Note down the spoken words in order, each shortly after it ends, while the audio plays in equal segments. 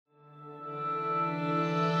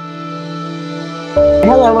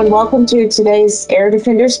Hello and welcome to today's Air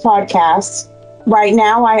Defenders podcast. Right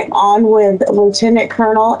now I'm on with Lieutenant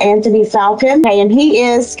Colonel Anthony Falcon, and he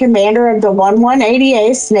is commander of the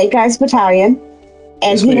 1180A Snake Eyes Battalion,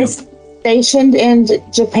 and Yes, he ma'am. is stationed in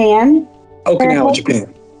Japan. Okinawa,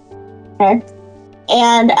 Japan. Okay.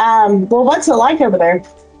 And, well, what's it like over there?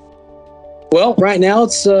 Well, right now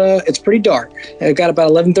it's pretty dark. I've got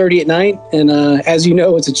about 11:30 at night, and as you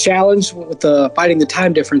know, it's a challenge with fighting the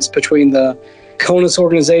time difference between the CONUS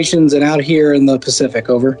organizations and out here in the Pacific.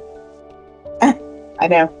 Over. I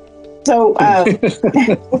know. So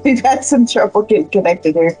we've had some trouble getting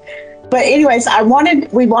connected here. But anyways,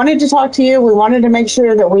 we wanted to talk to you. We wanted to make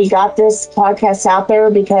sure that we got this podcast out there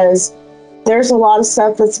because there's a lot of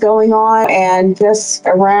stuff that's going on and just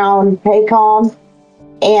around PACOM.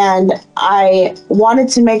 And I wanted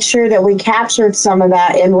to make sure that we captured some of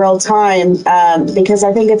that in real time because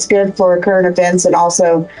I think it's good for current events and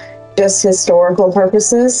also just historical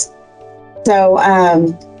purposes. So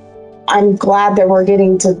I'm glad that we're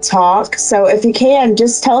getting to talk. So if you can,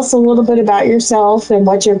 just tell us a little bit about yourself and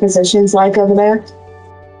what your position's like over there.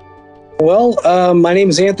 Well, my name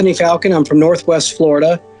is Anthony Falcon. I'm from Northwest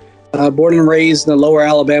Florida, born and raised in the lower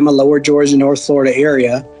Alabama, lower Georgia, North Florida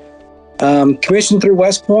area. Commissioned through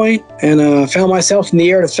West Point and found myself in the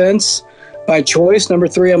air defense by choice, number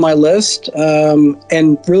 3 on my list,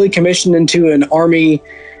 and really commissioned into an Army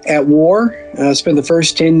at war. Spent the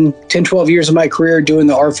first 10, 12 years of my career doing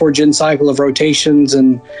the R4 Gen cycle of rotations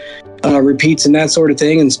and repeats and that sort of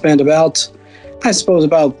thing, and spent about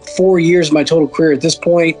 4 years of my total career at this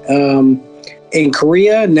point in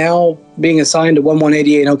Korea, now being assigned to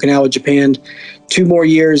 1188 in Okinawa, Japan, 2 more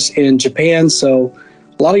years in Japan, so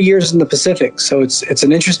a lot of years in the Pacific. So it's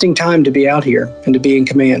an interesting time to be out here and to be in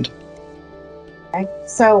command. Okay.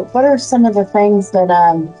 So what are some of the things that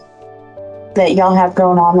that y'all have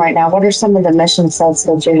going on right now? What are some of the mission sets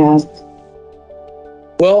that you have?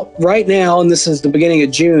 Well, right now, and this is the beginning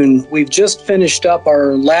of June, we've just finished up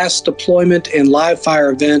our last deployment and live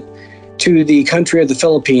fire event to the country of the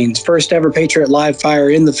Philippines. First ever Patriot live fire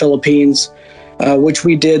in the Philippines, which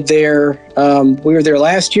we did there. We were there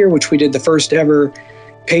last year, which we did the first ever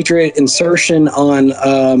Patriot insertion on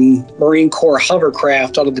Marine Corps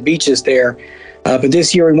hovercraft onto the beaches there. But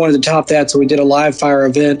this year we wanted to top that, so we did a live fire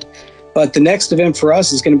event. But the next event for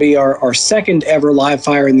us is going to be our second ever live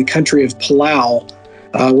fire in the country of Palau,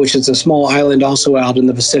 which is a small island also out in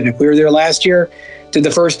the Pacific. We were there last year, did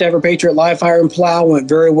the first ever Patriot live fire in Palau, went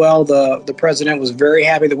very well. The president was very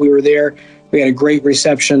happy that we were there. We had a great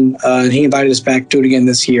reception, and he invited us back to do it again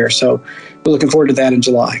this year. So we're looking forward to that in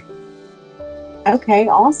July. Okay,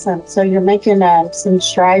 awesome. So you're making some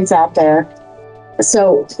strides out there.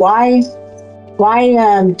 So why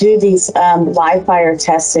do these live fire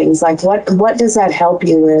testings? Like what does that help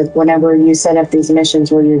you with whenever you set up these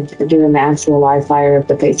missions where you're doing the actual live fire of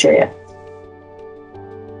the Patriot?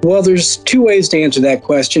 Well, there's 2 ways to answer that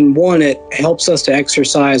question. One, it helps us to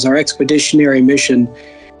exercise our expeditionary mission,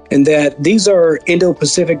 and that these are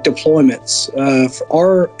Indo-Pacific deployments.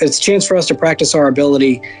 It's a chance for us to practice our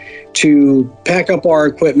ability to pack up our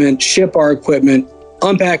equipment, ship our equipment,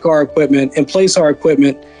 unpack our equipment, and place our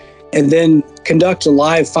equipment, and then conduct a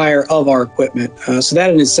live fire of our equipment. So that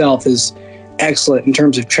in itself is excellent in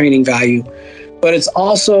terms of training value. But it's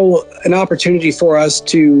also an opportunity for us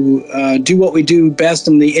to do what we do best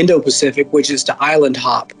in the Indo-Pacific, which is to island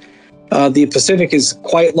hop. The Pacific is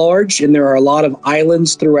quite large, and there are a lot of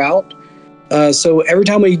islands throughout. So every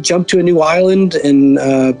time we jump to a new island and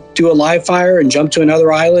do a live fire and jump to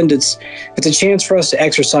another island, it's a chance for us to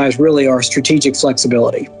exercise really our strategic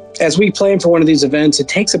flexibility. As we plan for one of these events, it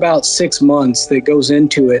takes about 6 months that goes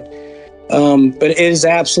into it. But it is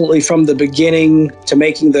absolutely from the beginning to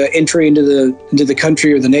making the entry into the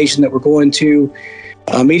country or the nation that we're going to,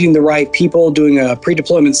 meeting the right people, doing a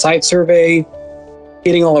pre-deployment site survey,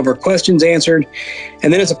 getting all of our questions answered.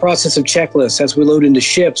 And then it's a process of checklists as we load into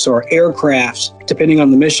ships or aircraft, depending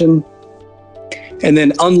on the mission, and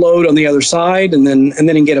then unload on the other side and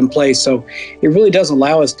then get in place. So it really does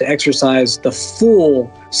allow us to exercise the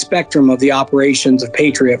full spectrum of the operations of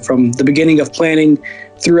Patriot, from the beginning of planning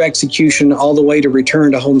through execution all the way to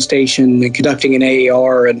return to home station and conducting an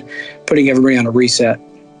AAR and putting everybody on a reset.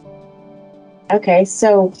 Okay,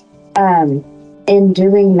 so in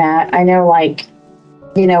doing that, I know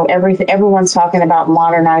everyone's talking about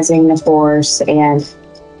modernizing the force and,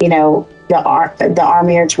 the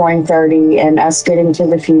Army of 2030 and us getting to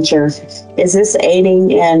the future. Is this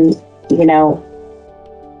aiding in,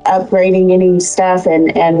 upgrading any stuff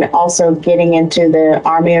and also getting into the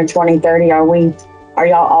Army of 2030? Are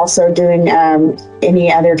y'all also doing any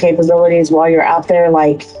other capabilities while you're out there,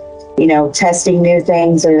 like testing new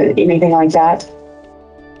things or anything like that?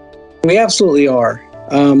 We absolutely are.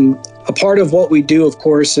 A part of what we do, of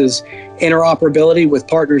course, is interoperability with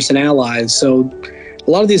partners and allies. So a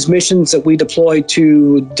lot of these missions that we deploy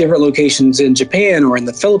to different locations in Japan or in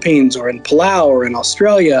the Philippines or in Palau or in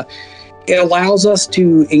Australia, it allows us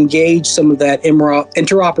to engage some of that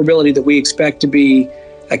interoperability that we expect to be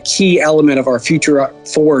a key element of our future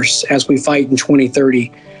force as we fight in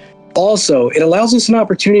 2030. Also, it allows us an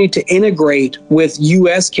opportunity to integrate with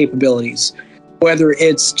U.S. capabilities, whether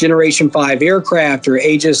it's Generation 5 aircraft or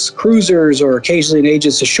Aegis cruisers or occasionally an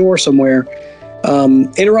Aegis ashore somewhere.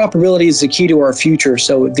 Interoperability is the key to our future.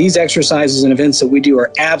 So these exercises and events that we do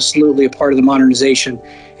are absolutely a part of the modernization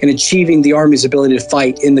and achieving the Army's ability to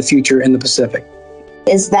fight in the future in the Pacific.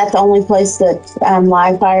 Is that the only place that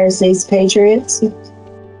live fires these Patriots?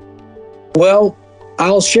 Well,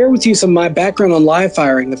 I'll share with you some of my background on live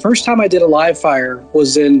firing. The first time I did a live fire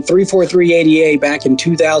was in 343 ADA back in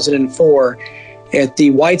 2004 at the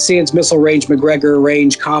White Sands Missile Range McGregor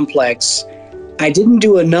Range Complex. I didn't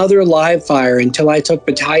do another live fire until I took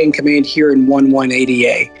battalion command here in 11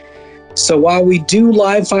 ADA. So while we do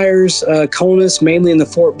live fires, CONUS, mainly in the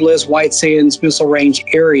Fort Bliss, White Sands Missile Range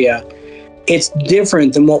area, it's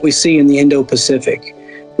different than what we see in the Indo-Pacific.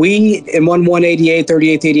 We, in 11 ADA,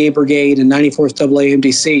 38th ADA Brigade, and 94th AA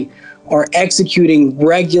MDC, are executing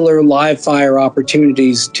regular live fire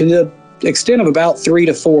opportunities to the extent of about 3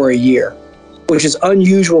 to 4 a year, which is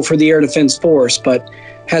unusual for the Air Defense Force, but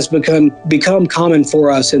has become common for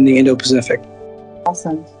us in the Indo-Pacific.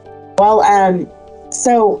 Awesome. Well,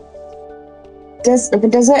 so does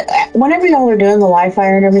it, whenever y'all are doing the live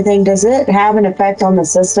fire and everything, does it have an effect on the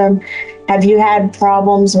system? Have you had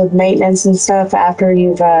problems with maintenance and stuff after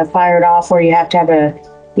you've fired off, where you have to have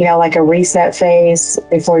like a reset phase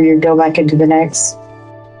before you go back into the next?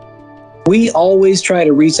 We always try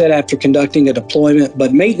to reset after conducting a deployment,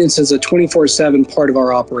 but maintenance is a 24/7 part of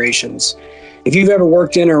our operations. If you've ever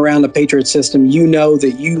worked in or around the Patriot system, you know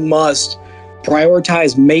that you must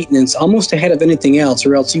prioritize maintenance almost ahead of anything else,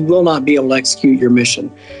 or else you will not be able to execute your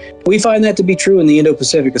mission. We find that to be true in the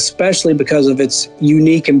Indo-Pacific, especially because of its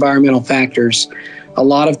unique environmental factors. A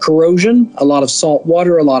lot of corrosion, a lot of salt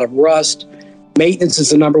water, a lot of rust. Maintenance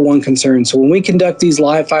is the number one concern. So when we conduct these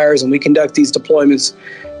live fires and we conduct these deployments,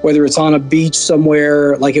 whether it's on a beach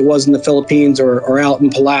somewhere like it was in the Philippines or out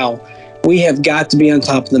in Palau, we have got to be on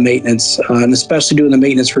top of the maintenance, and especially doing the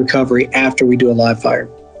maintenance recovery after we do a live fire.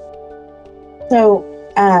 So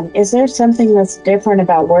is there something that's different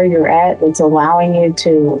about where you're at that's allowing you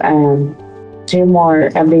to do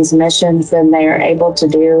more of these missions than they are able to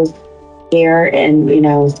do here in,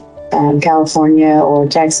 California or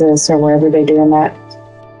Texas or wherever they're doing that?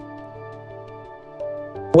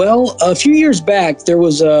 Well, a few years back, there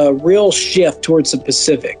was a real shift towards the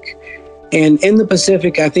Pacific. And in the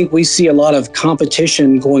Pacific, I think we see a lot of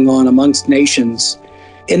competition going on amongst nations.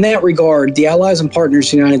 In that regard, the allies and partners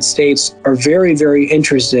of the United States are very, very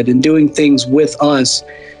interested in doing things with us,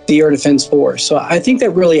 the Air Defense Force. So I think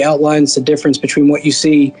that really outlines the difference between what you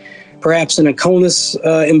see perhaps in a CONUS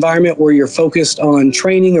environment where you're focused on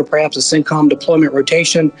training, or perhaps a CENTCOM deployment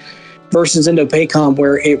rotation, versus Indo-PACOM,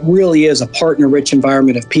 where it really is a partner-rich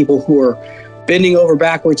environment of people who are bending over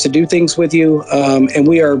backwards to do things with you. And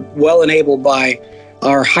we are well enabled by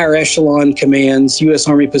our higher echelon commands, U.S.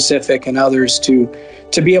 Army Pacific and others, to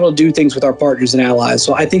be able to do things with our partners and allies.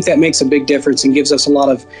 So I think that makes a big difference and gives us a lot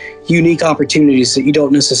of unique opportunities that you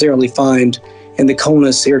don't necessarily find in the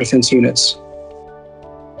CONUS air defense units.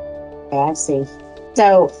 Yeah, I see.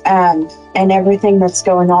 So, and everything that's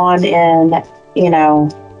going on in,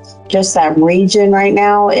 just that region right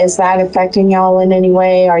now, is that affecting y'all in any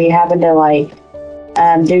way? Are you having to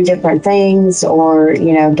do different things, or,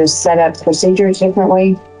 just set up procedures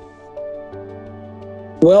differently?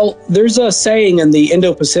 Well, there's a saying in the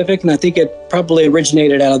Indo-Pacific, and I think it probably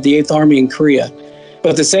originated out of the 8th Army in Korea.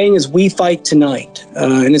 But the saying is, we fight tonight.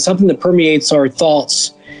 And it's something that permeates our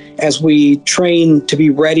thoughts as we train to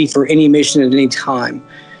be ready for any mission at any time.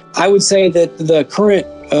 I would say that the current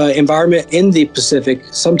environment in the Pacific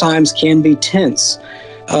sometimes can be tense.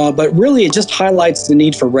 But really, it just highlights the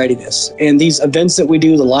need for readiness. And these events that we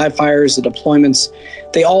do, the live fires, the deployments,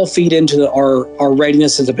 they all feed into our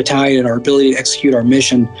readiness as a battalion and our ability to execute our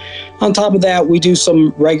mission. On top of that, we do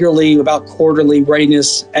some regularly, about quarterly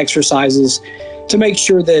readiness exercises to make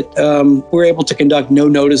sure that we're able to conduct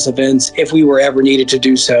no-notice events if we were ever needed to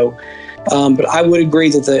do so. But I would agree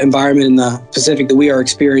that the environment in the Pacific that we are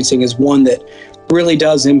experiencing is one that really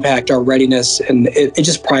does impact our readiness, and it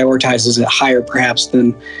just prioritizes it higher perhaps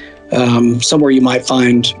than somewhere you might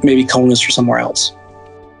find maybe CONUS or somewhere else.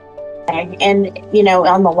 Okay. And,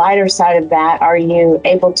 on the lighter side of that, are you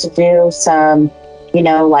able to do some,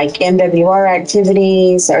 like MWR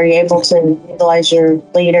activities? Are you able to utilize your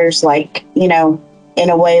leaders, like, in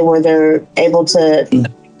a way where they're able to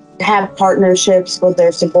have partnerships with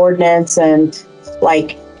their subordinates? And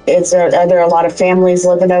like, are there a lot of families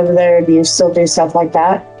living over there? Do you still do stuff like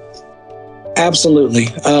that? Absolutely.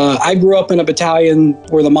 I grew up in a battalion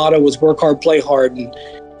where the motto was work hard, play hard. And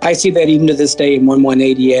I see that even to this day in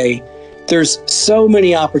 1180A. There's so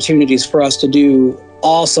many opportunities for us to do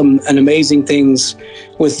awesome and amazing things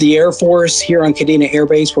with the Air Force here on Kadena Air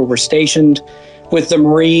Base, where we're stationed, with the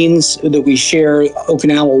Marines that we share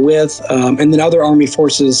Okinawa with, and then other Army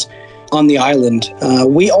forces on the island.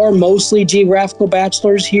 We are mostly geographical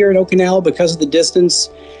bachelors here in Okinawa because of the distance.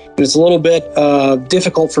 And it's a little bit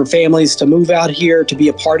difficult for families to move out here to be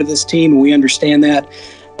a part of this team, and we understand that.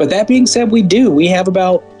 But that being said, we have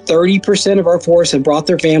about 30% of our force have brought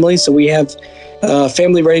their families. So we have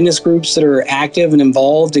family readiness groups that are active and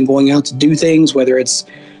involved and going out to do things, whether it's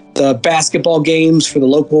the basketball games for the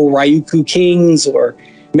local Ryukyu Kings, or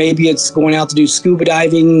maybe it's going out to do scuba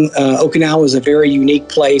diving. Okinawa is a very unique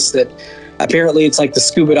place that apparently it's like the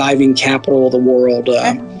scuba diving capital of the world.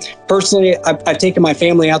 Personally, I've taken my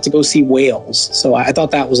family out to go see whales. So I thought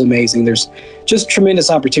that was amazing. There's just tremendous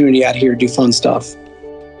opportunity out here to do fun stuff.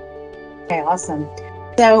 Okay, awesome.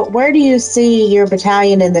 So where do you see your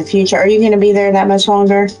battalion in the future? Are you going to be there that much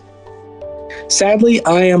longer? Sadly,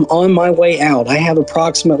 I am on my way out. I have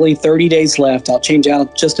approximately 30 days left. I'll change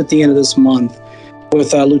out just at the end of this month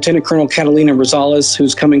with Lieutenant Colonel Catalina Rosales,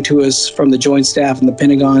 who's coming to us from the Joint Staff and the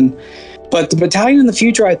Pentagon. But the battalion in the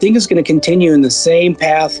future, I think, is going to continue in the same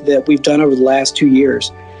path that we've done over the last 2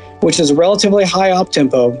 years, which is a relatively high op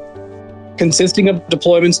tempo, consisting of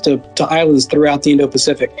deployments to islands throughout the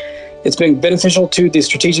Indo-Pacific. It's been beneficial to the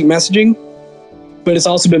strategic messaging, but it's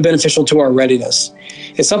also been beneficial to our readiness.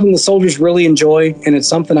 It's something the soldiers really enjoy, and it's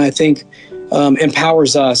something I think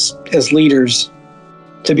empowers us as leaders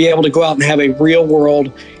to be able to go out and have a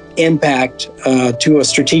real-world impact to a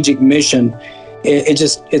strategic mission.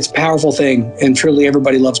 It's a powerful thing, and truly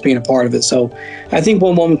everybody loves being a part of it. So I think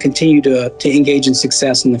one will continue to engage in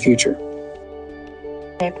success in the future.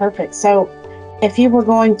 Okay, perfect. So if you were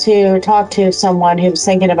going to talk to someone who's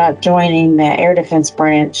thinking about joining the Air Defense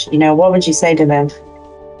Branch, what would you say to them?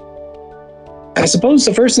 I suppose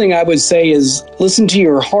the first thing I would say is listen to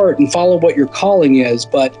your heart and follow what your calling is.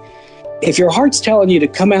 But if your heart's telling you to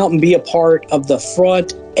come out and be a part of the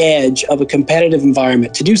front edge of a competitive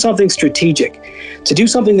environment, to do something strategic, to do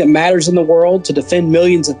something that matters in the world, to defend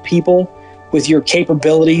millions of people with your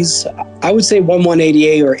capabilities, I would say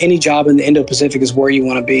 1180A or any job in the Indo-Pacific is where you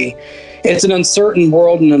want to be. It's an uncertain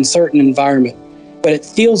world and uncertain environment, but it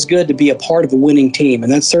feels good to be a part of a winning team,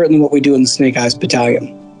 and that's certainly what we do in the Snake Eyes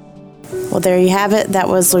Battalion. Well, there you have it. That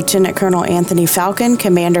was Lieutenant Colonel Anthony Falcon,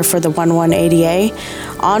 commander for the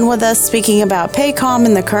 1180A, on with us speaking about PACOM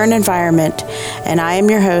and the current environment. And I am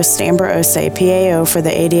your host, Amber Osei, PAO for the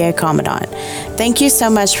 80A Commandant. Thank you so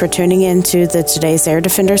much for tuning in to the Today's Air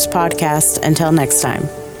Defenders podcast. Until next time.